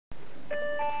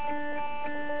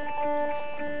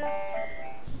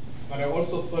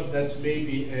also thought that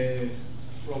maybe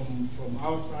from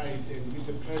our side and with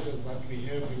the pressures that we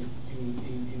have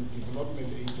in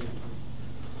development agencies,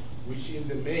 which in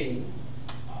the main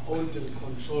are owned and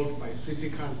controlled by city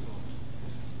councils,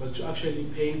 was to actually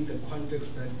paint the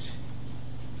context that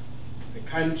the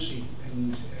country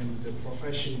and the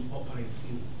profession operates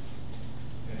in.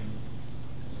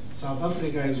 South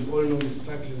Africa, as we all know, is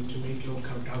struggling to make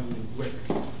local government work.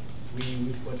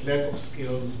 We've got lack of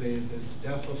skills, there's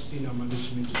dearth of senior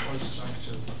management in all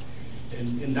structures,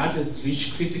 and that has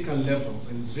reached critical levels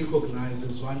and is recognized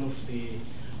as one of the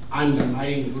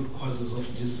underlying root causes of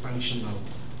dysfunctional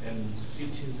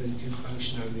cities and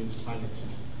dysfunctional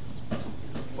municipalities.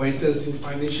 For instance, in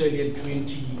financial year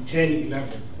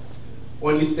 2010-11,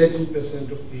 only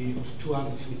 13% of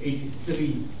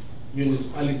 283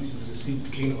 municipalities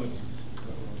received clean audits,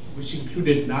 which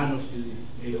included none of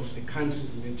the country's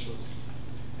metros.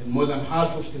 And more than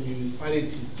half of the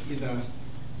municipalities either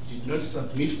did not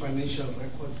submit financial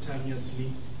records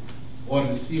timeously or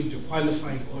received a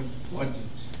qualified audit,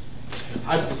 an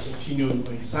adverse opinion,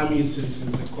 or in some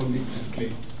instances, a complete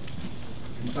disclaimer.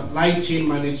 And supply chain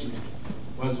management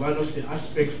was one of the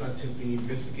aspects that have been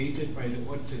investigated by the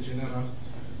Auditor General,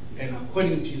 and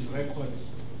according to his records,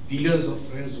 billions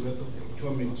of rands worth of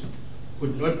procurement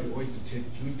could not be audited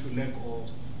due to lack of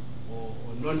or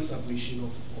non-submission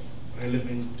of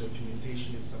relevant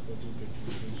documentation and supporting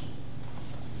documentation.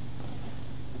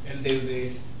 And there's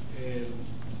a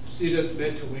serious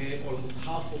matter where almost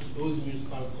half of those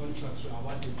municipal contracts were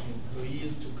awarded to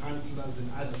employees, to councillors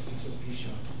and other city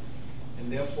officials.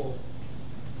 And therefore,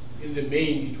 in the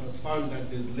main, it was found that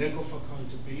there's lack of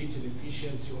accountability and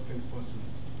efficiency of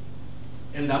enforcement.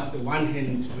 And that's the one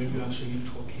hand when we're actually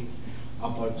talking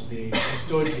about the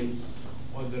custodians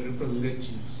or the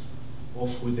representatives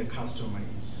of who the customer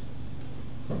is.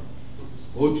 Let's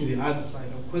go to the other side.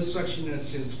 Our construction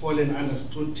industry has fallen under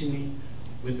scrutiny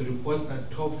with reports that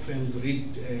top firms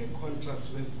read contracts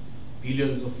worth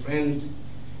billions of rands,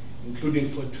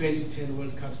 including for 2010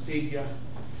 World Cup Stadia,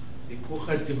 the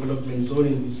Kucha development zone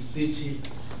in this city,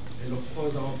 and of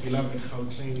course our beloved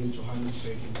Gautrain in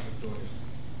Johannesburg and Pretoria.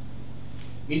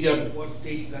 Media reports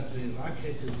state that the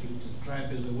racket has been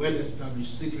described as a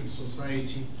well-established secret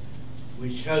society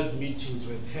which held meetings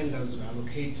where tenders were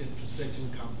allocated to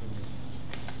certain companies.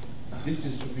 This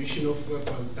distribution of work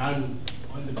was done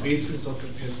on the basis of a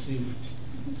perceived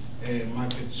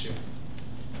market share.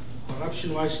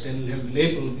 Corruption Watch then has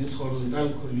labeled this horizontal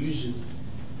collusion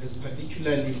as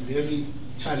particularly very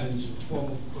challenging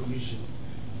form of collusion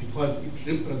because it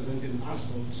represents an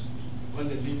assault on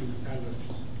the living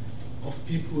standards of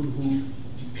people who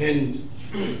depend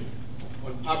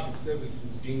on public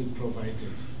services being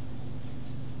provided.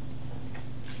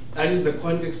 That is the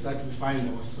context that we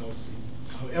find ourselves in.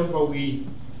 However, we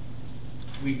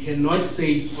cannot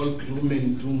say it's all gloom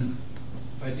and doom,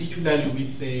 particularly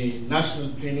with the National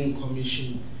Planning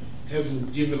Commission having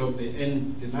developed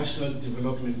the National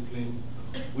Development Plan,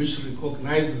 which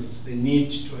recognizes the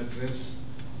need to address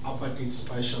apartheid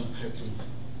spatial patterns.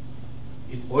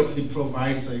 It boldly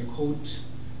provides, I quote,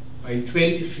 by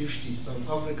 2050, South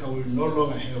Africa will no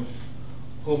longer have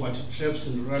poverty traps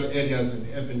in rural areas and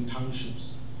urban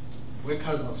townships,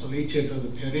 workers isolated on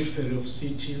the periphery of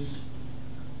cities,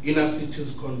 inner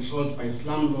cities controlled by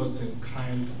slumlords and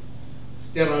crime,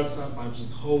 sterile suburbs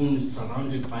with homes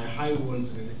surrounded by high walls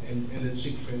and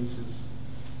electric fences,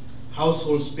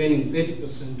 households spending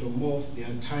 30% or more of their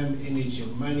time, energy,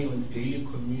 and money on daily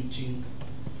commuting,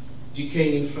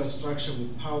 decaying infrastructure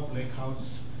with power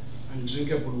blackouts,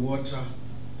 undrinkable water,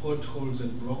 potholes,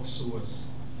 and blocked sewers,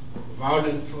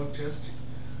 violent protest,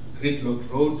 gridlocked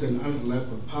roads and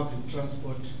unreliable public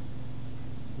transport,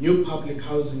 new public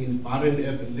housing in barren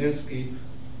urban landscape,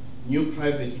 new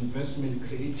private investment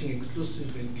creating exclusive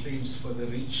enclaves for the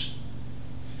rich,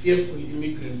 fearful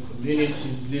immigrant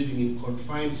communities living in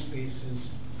confined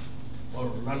spaces, or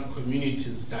rural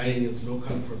communities dying as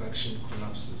local production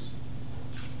collapses.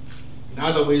 In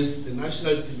other ways, the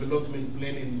National Development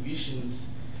Plan envisions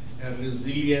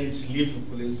resilient,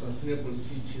 livable, and sustainable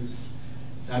cities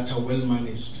that are well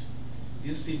managed.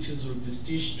 These cities will be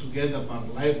stitched together by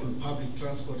reliable public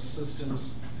transport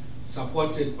systems,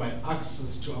 supported by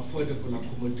access to affordable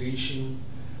accommodation,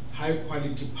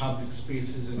 high-quality public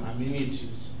spaces and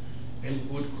amenities,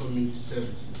 and good community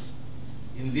services.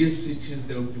 In these cities,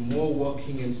 there will be more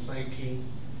walking and cycling.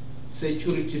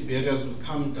 Security barriers will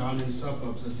come down in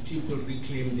suburbs as people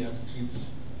reclaim their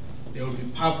streets. There will be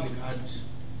public art,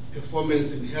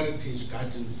 performance and heritage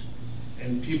gardens,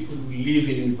 and people will live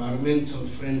in environmental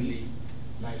friendly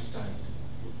lifestyles.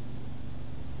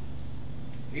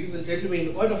 Ladies and gentlemen,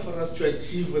 in order for us to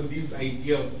achieve these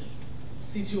ideals,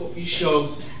 city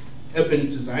officials, urban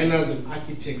designers and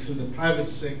architects in the private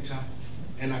sector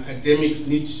and academics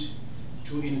need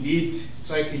to indeed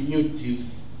strike a new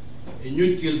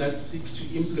deal that seeks to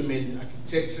implement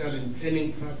architectural and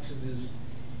planning practices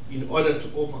in order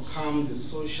to overcome the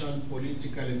social,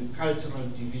 political and cultural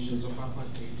divisions of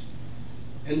apartheid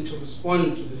and to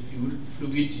respond to the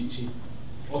fluidity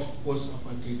of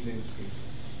post-apartheid landscape.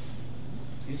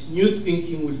 This new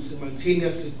thinking will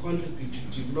simultaneously contribute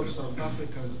to develop South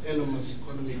Africa's enormous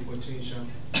economic potential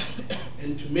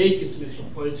and to make its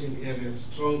metropolitan areas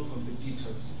strong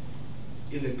competitors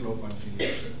in the global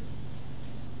village.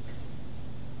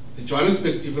 The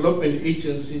Johannesburg Development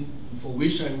Agency, for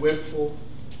which I work for,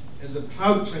 has a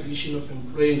proud tradition of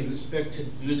employing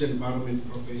respected built environment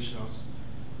professionals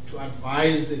to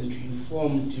advise and to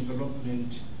inform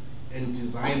development and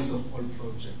designs of all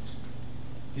projects.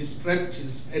 This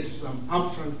practice adds some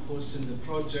upfront costs in the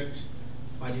project,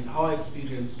 but in our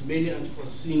experience, many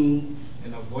unforeseen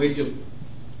and avoidable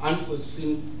costs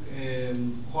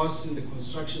in the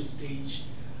construction stage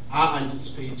are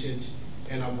anticipated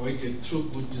and avoided through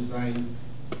good design,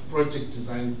 project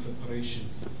design preparation.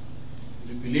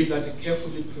 We believe that a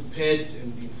carefully prepared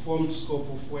and informed scope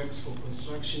of works for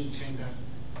construction tender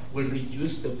will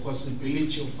reduce the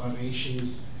possibility of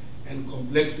variations and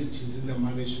complexities in the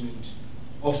management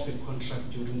of the contract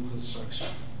during construction.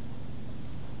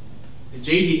 The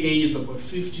JDA is about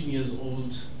 15 years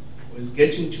old, or is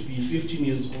getting to be 15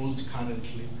 years old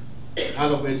currently. In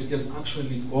other words, it has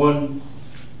actually gone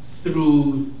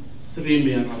through 3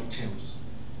 mayoral terms.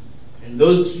 And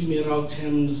those 3 mayoral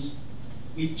terms,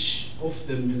 each of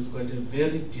them has got a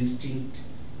very distinct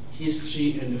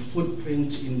history and a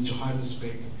footprint in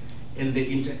Johannesburg and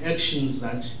the interactions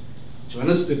that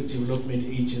Johannesburg Development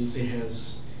Agency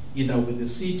has either with the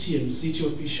city and city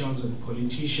officials and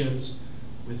politicians,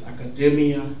 with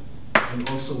academia, and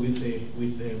also with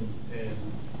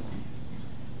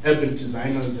urban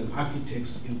designers and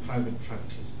architects in private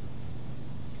practice.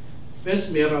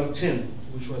 First mayoral term,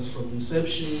 which was from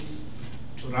inception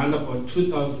to around about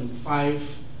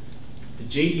 2005, the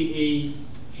JDA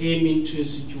came into a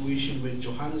situation where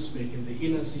Johannesburg and the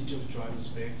inner city of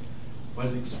Johannesburg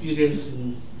was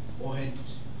experiencing or had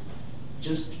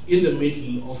just in the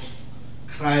middle of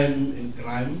crime and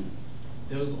grime.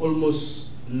 There was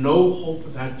almost no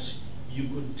hope that you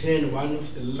could turn one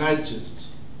of the largest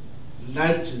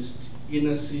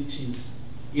inner cities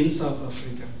in South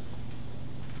Africa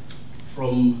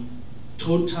from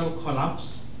total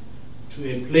collapse to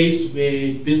a place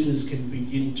where business can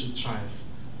begin to thrive.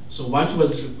 So what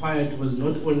was required was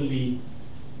not only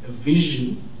a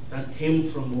vision that came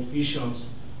from officials,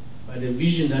 but a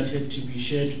vision that had to be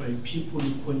shared by people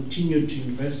who continued to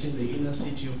invest in the inner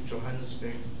city of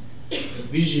Johannesburg. A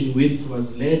vision which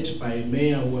was led by a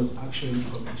mayor who was actually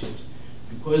committed,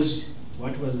 because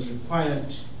what was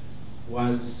required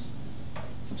was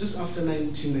just after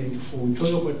 1994, we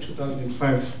talk about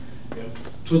 2005,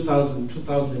 2000,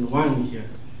 2001 here,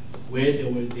 where there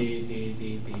were the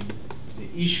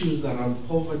issues around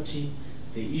poverty,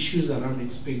 the issues around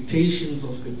expectations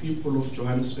of the people of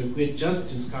Johannesburg. We had just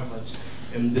discovered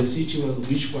the city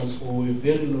which was for a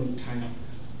very long time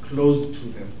closed to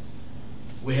them.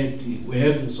 We're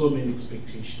having so many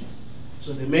expectations.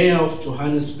 So the mayor of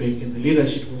Johannesburg and the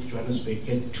leadership of Johannesburg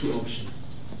had 2 options.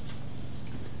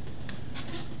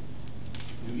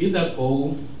 You either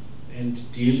go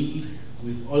and deal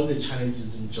with all the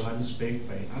challenges in Johannesburg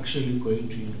by actually going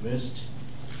to invest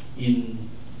in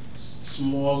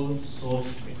small,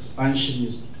 soft,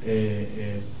 expansionist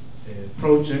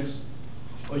projects,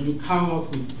 or you come up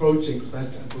with projects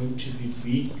that are going to be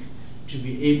big, to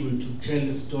be able to tell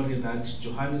a story that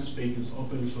Johannesburg is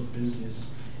open for business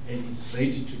and it's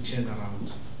ready to turn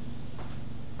around.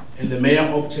 And the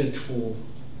mayor opted for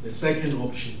the second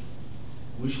option,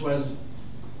 which was,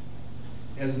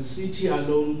 as a city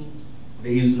alone,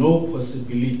 there is no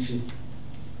possibility,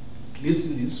 at least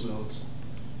in this world,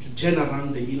 to turn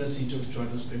around the inner city of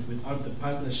Johannesburg without the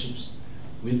partnerships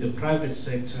with the private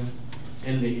sector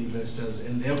and the investors.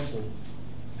 And therefore,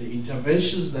 the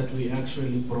interventions that we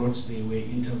actually brought, they were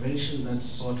interventions that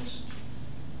sought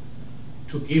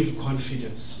to give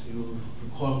confidence. You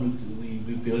recall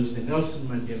we built the Nelson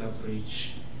Mandela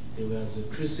Bridge. There was a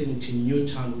precinct in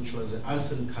Newtown, which was an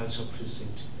arts and culture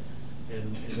precinct,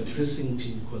 and a precinct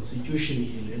in Constitution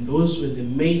Hill. And those were the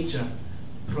major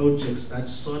projects that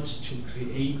sought to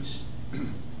create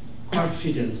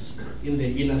confidence in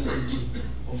the inner city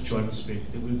of Johannesburg.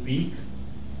 They were big,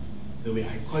 they were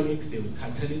iconic, they were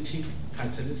catalytic,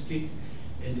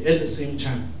 and at the same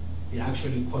time, they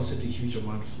actually costed a huge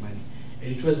amount of money.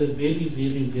 And it was a very,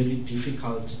 very, very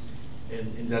difficult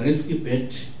and a risky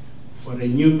bet for a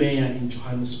new mayor in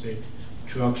Johannesburg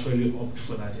to actually opt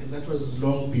for that. And that was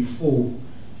long before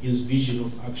his vision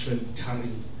of actually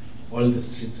tarring all the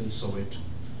streets in Soweto.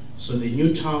 So the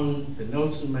New Town, the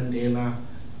Nelson Mandela,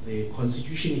 the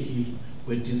Constitution Hill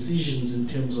were decisions in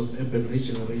terms of urban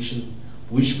regeneration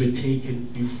which were taken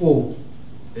before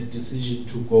the decision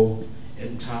to go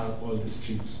and tar all the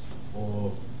streets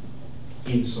or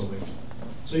in Soweto.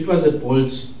 So it was a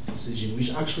bold decision which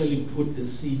actually put the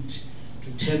seed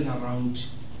to turn around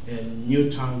New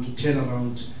Town, to turn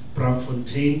around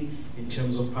Braamfontein in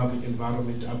terms of public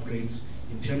environment upgrades,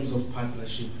 in terms of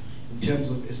partnership, in terms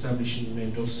of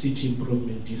establishment of city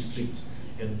improvement districts,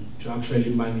 and to actually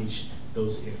manage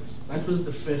those areas. That was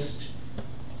the first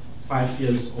 5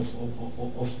 years of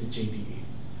the JDA.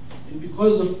 And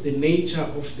because of the nature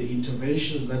of the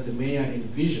interventions that the mayor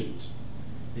envisioned,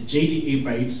 the JDA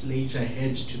by its nature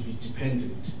had to be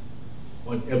dependent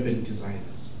on urban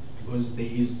designers, because there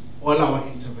is all our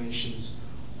interventions,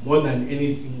 more than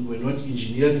anything, were not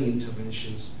engineering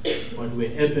interventions, but were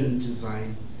urban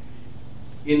design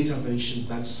interventions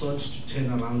that sought to turn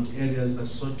around areas, that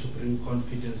sought to bring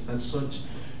confidence, that sought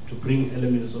to bring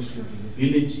elements of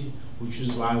livability, which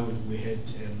is why we had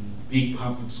big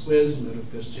public squares,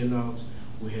 Manifest General,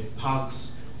 we had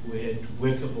parks, we had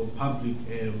workable public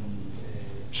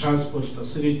transport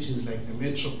facilities like the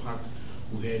Metro Park,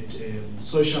 we had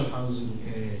social housing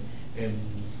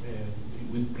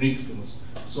with brickfields.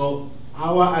 So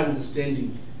our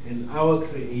understanding and our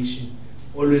creation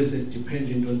always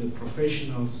dependent on the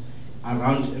professionals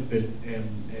around urban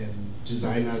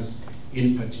designers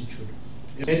in particular.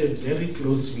 We had a very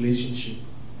close relationship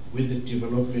with the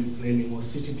development planning or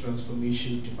city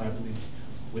transformation department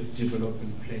with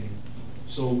development planning.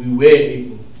 So we were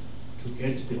able to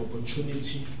get the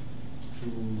opportunity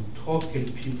to talk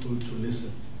and people to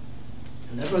listen.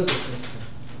 And that was the first time.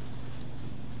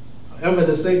 However,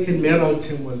 the second mayoral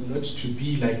term was not to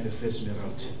be like the first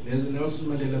mayoral term. There's a Nelson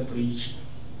Mandela Bridge.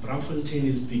 Braamfontein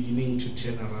is beginning to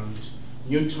turn around.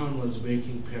 Newtown was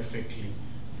working perfectly.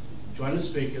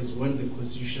 Johannesburg has won the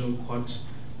Constitutional Court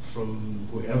from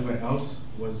whoever else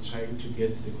was trying to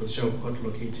get the Constitutional Court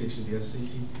located in their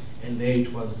city, and there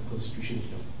it was at Constitution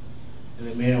Hill. And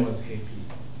the mayor was happy,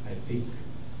 I think.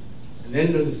 And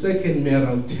then in the second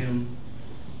mayoral term,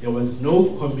 there was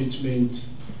no commitment,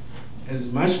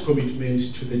 as much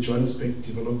commitment to the Johannesburg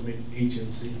Development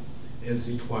Agency as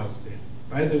it was then.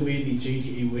 By the way, the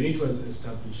JDA, when it was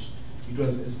established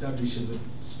as a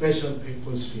special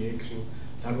purpose vehicle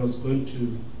that was going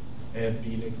to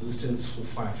be in existence for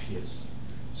 5 years.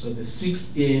 So the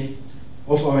 6th year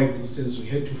of our existence, we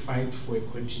had to fight for a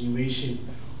continuation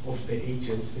of the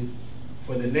agency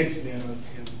for the next mayoral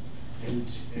term and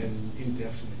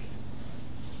indefinitely.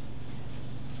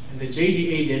 And the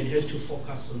JDA then had to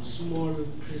focus on small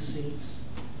precincts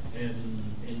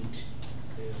and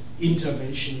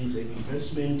interventions and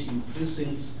investment in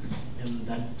precincts and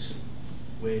that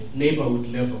were neighborhood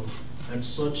level, that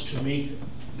sought to make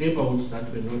neighborhoods that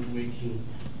were not working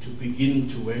to begin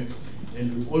to work.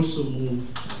 And we also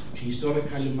moved to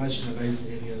historically marginalized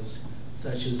areas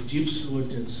such as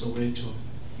Diepsloot and Soweto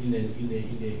in the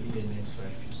next 5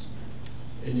 years.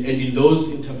 And in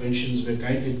those interventions were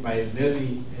guided by a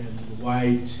very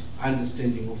wide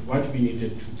understanding of what we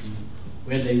needed to do,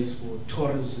 whether it's for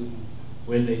tourism,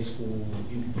 whether it's for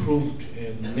improved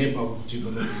neighborhood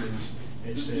development,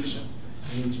 etc.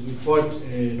 And we fought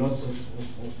lots of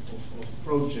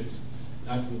projects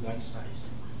that were that size.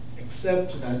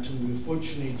 Except that we were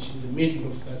fortunate in the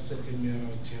middle of that second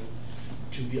mayoral term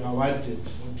to be awarded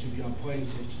or to be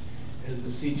appointed as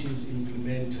the city's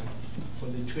implementer for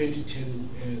the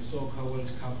 2010 Soccer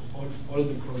World Cup, all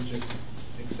the projects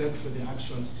except for the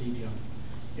actual stadium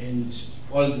and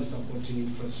all the supporting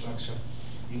infrastructure,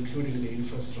 including the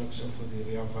infrastructure for the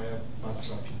Rea Vaya bus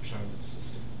rapid transit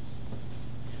system.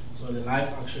 So the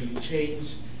life actually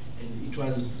changed, and it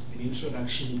was an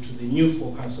introduction to the new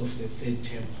focus of the third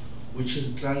term, which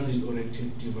is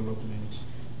transit-oriented development,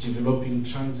 developing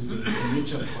transit and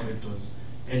commuter corridors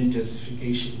and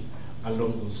densification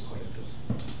along those corridors.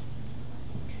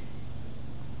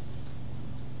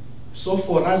 So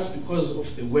for us, because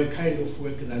of the kind of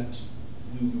work that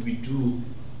we do,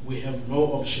 we have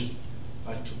no option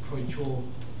but to procure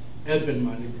urban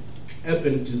money,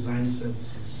 urban design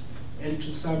services, and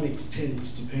to some extent,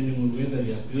 depending on whether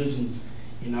there are buildings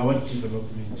in our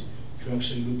development, to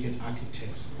actually look at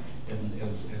architects and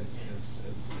as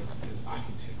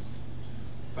architects.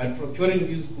 But procuring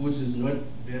these goods is not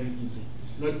very easy.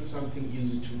 It's not something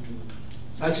easy to do.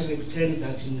 such an extent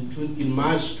that in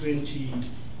March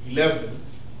 2011,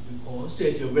 we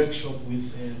hosted a workshop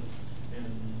with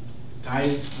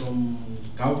guys from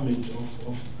government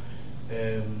of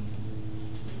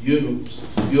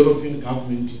European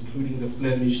government, including the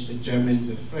Flemish, the German,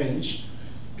 the French,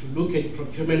 to look at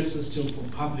procurement system for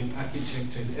public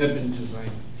architect and urban design,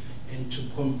 and to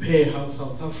compare how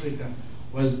South Africa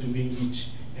was doing it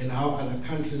and how other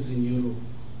countries in Europe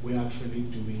were actually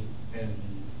doing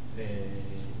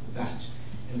that.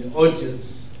 And the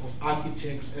audience of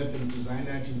architects, urban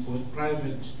designers in both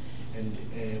private and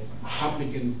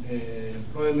public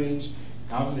employment,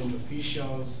 government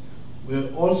officials, were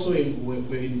also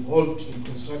were involved in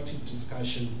constructive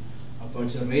discussion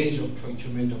about a range of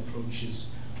procurement approaches,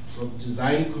 from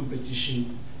design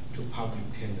competition to public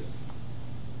tenders.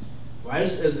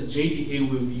 Whilst as the JDA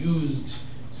we've used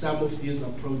some of these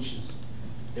approaches,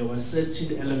 there were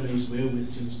certain elements where we're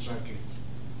still struggling.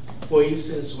 For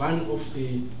instance, one of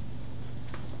the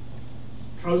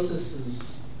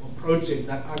processes or project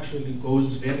that actually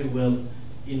goes very well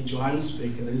in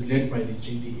Johannesburg and is led by the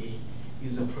JDA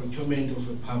is a procurement of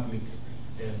a public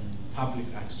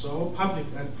art. So our public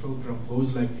art program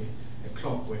goes like a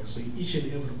clockwork. So in each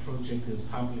and every project there's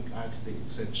public art, the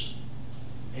exception.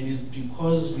 And it's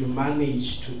because we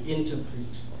managed to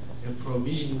interpret a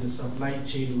provision in the supply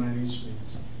chain management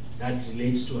that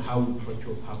relates to how we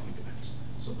procure public art.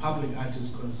 So public art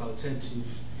is consultative,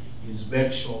 is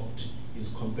workshopped, is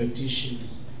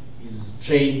competitions, is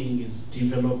training, is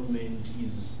development,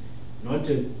 is not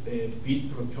a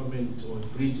bid procurement or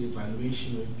bid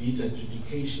evaluation or bid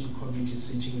adjudication committee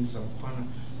sitting in some corner,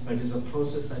 but it's a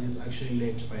process that is actually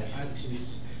led by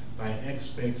artists, by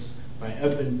experts, by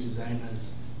urban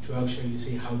designers to actually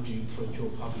say, how do you procure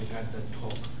public art that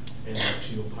talk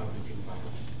to your public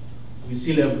environment. We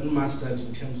still haven't mastered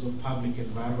in terms of public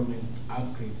environment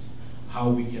upgrades how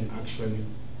we can actually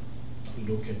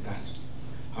look at that.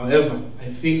 However,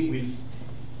 I think with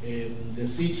the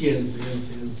city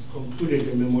has concluded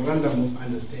a memorandum of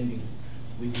understanding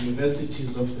with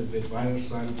universities of the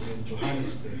Witwatersrand and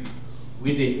Johannesburg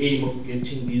with the aim of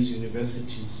getting these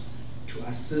universities to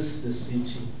assist the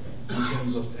city in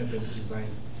terms of urban design,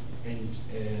 and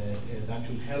that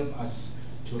will help us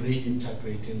to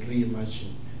reintegrate and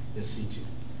reimagine the city.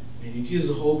 And it is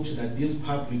hoped that this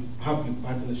public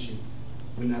partnership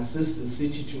will assist the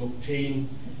city to obtain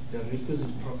the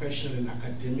requisite professional and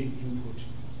academic input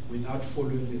without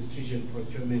following the stringent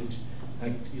procurement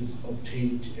that is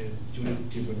obtained during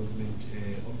development,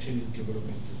 obtaining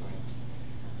development designs.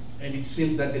 And it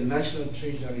seems that the National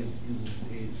Treasury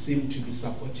seems to be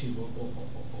supportive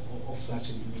of such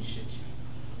an initiative.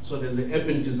 So there's the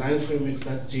urban design frameworks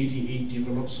that JDA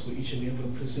develops for each and every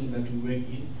precinct that we work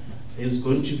in. There's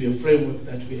going to be a framework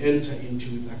that we enter into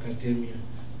with academia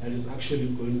that is actually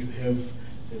going to have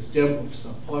a stamp of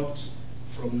support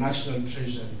from National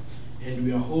Treasury. And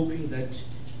we are hoping that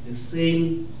the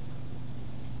same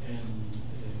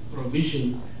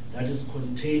provision that is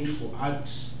contained for art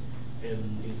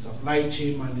in supply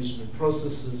chain management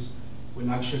processes will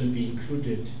actually be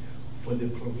included for the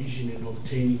provision and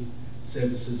obtaining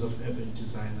services of urban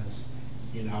designers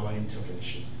in our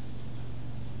intervention.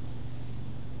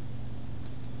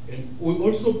 And we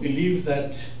also believe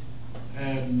that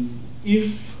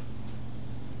if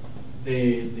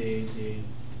the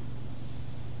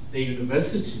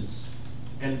universities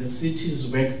and the cities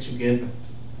work together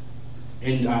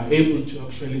and are able to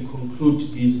actually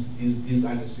conclude these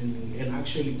understanding and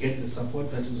actually get the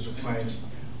support that is required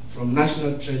from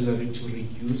National Treasury to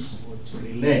reduce or to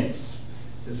relax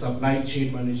the supply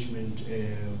chain management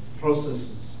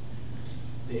processes,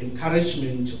 the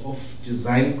encouragement of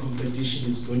design competition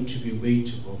is going to be way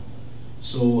to go.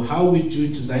 So how we do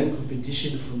design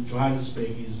competition from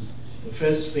Johannesburg is, the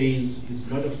first phase is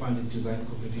not a funded design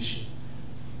competition.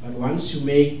 But once you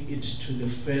make it to the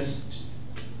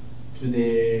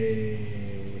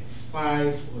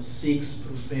 5 or 6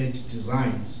 preferred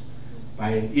designs by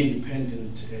an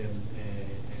independent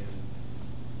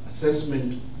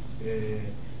assessment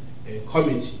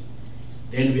committee,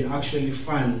 then we actually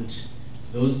fund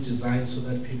those designs so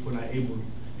that people are able,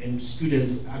 and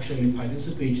students actually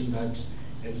participate in that,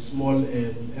 and small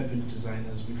urban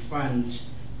designers, we fund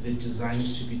the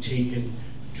designs to be taken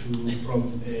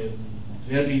from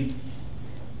very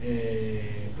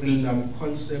preliminary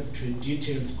concept to a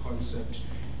detailed concept,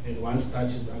 and once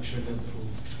that is actually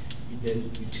approved, it then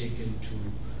be taken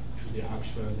to the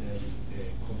actual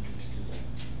complete design.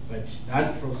 But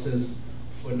that process,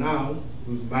 for now,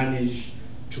 we've managed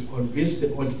to convince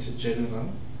the Auditor General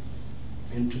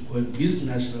and to convince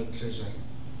National Treasury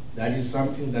that is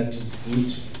something that is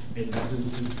good and that is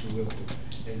doable.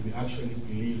 and we actually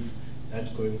believe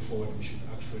that going forward we should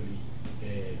actually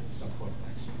support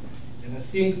that. And I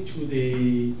think to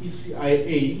the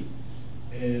ECIA,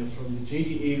 from the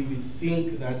JDA, we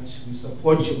think that we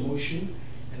support your motion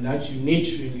and that you need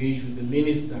to engage with the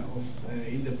Minister of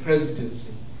in the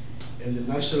Presidency and the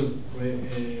National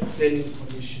Planning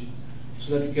Commission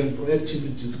so that we can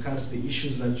proactively discuss the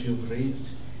issues that you have raised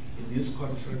in this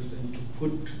conference and to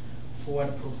put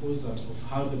forward proposals of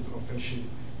how the profession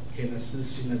can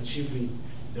assist in achieving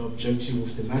the objective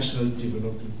of the National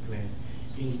Development Plan,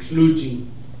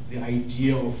 including the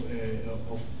idea of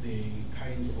the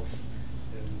kind of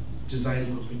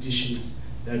design competitions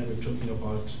that we're talking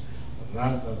about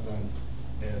rather than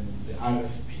the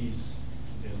RFPs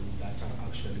that are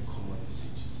actually common in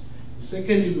cities.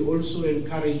 Secondly, we also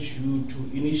encourage you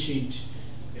to initiate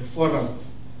a forum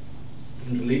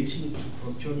in relating to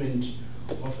procurement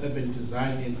of urban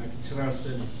design and architectural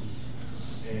services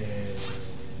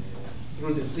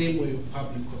through the same way of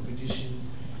public competition,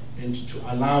 and to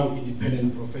allow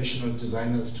independent professional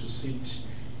designers to sit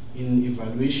in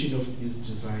evaluation of this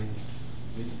design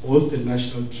with both the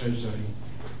National Treasury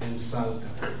and SALGA.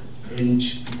 And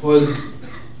because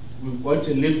we've got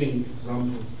a living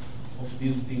example of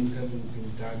these things having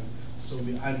been done, so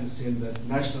we understand that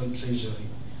National Treasury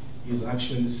is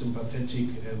actually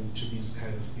sympathetic to these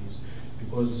kind of things.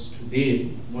 Because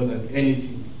today, more than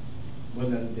anything, more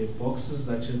than the boxes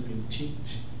that have been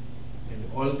ticked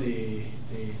and all the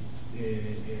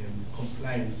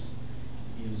compliance,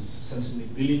 is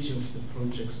sustainability of the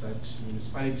projects that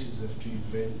municipalities have to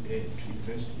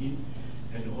invest in,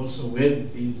 and also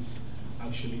when these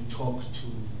actually talk to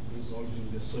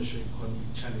resolving the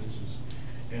socio-economic challenges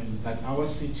that our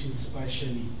cities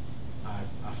especially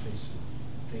are facing.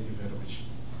 Thank you very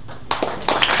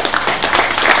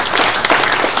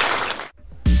much.